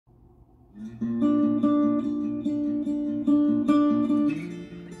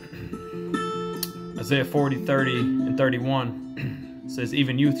Isaiah 40:30-31 says,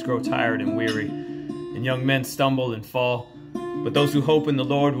 "Even youths grow tired and weary, and young men stumble and fall. But those who hope in the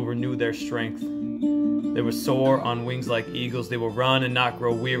Lord will renew their strength. They will soar on wings like eagles. They will run and not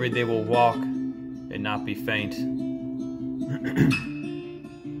grow weary. They will walk and not be faint."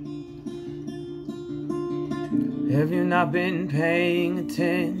 Have you not been paying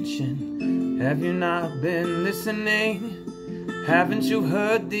attention? Have you not been listening? Haven't you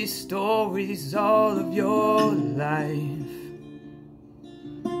heard these stories all of your life?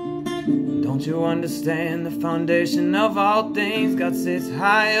 Don't you understand the foundation of all things? God sits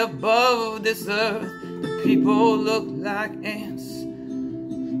high above this earth. The people look like ants.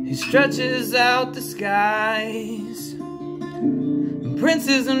 He stretches out the skies. And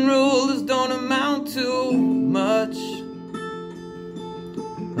princes and rulers don't amount to much.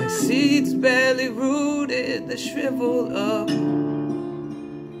 Like seeds barely rooted, they shrivel up.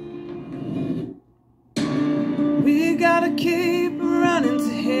 We gotta keep running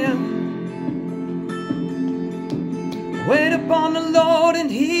to Him. Wait upon the Lord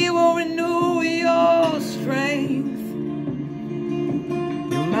and He will renew your strength.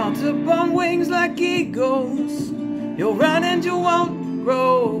 You'll mount up on wings like eagles. You'll run and you won't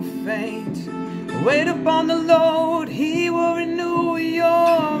grow faint. Wait upon the Lord, He will renew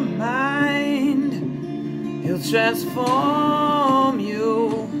your mind. He'll transform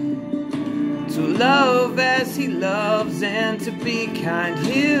you to love as He loves and to be kind.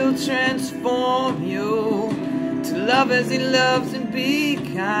 He'll transform you to love as He loves and be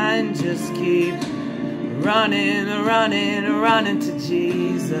kind. Just keep running, running, running to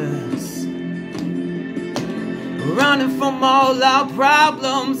Jesus. Running from all our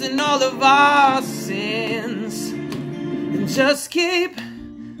problems and all of our sins. And just keep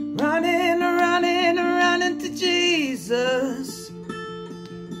running, running, running to Jesus.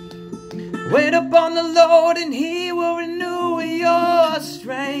 Wait upon the Lord and He will renew your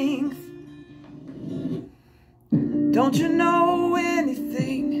strength. Don't you know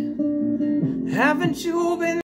anything? Haven't you been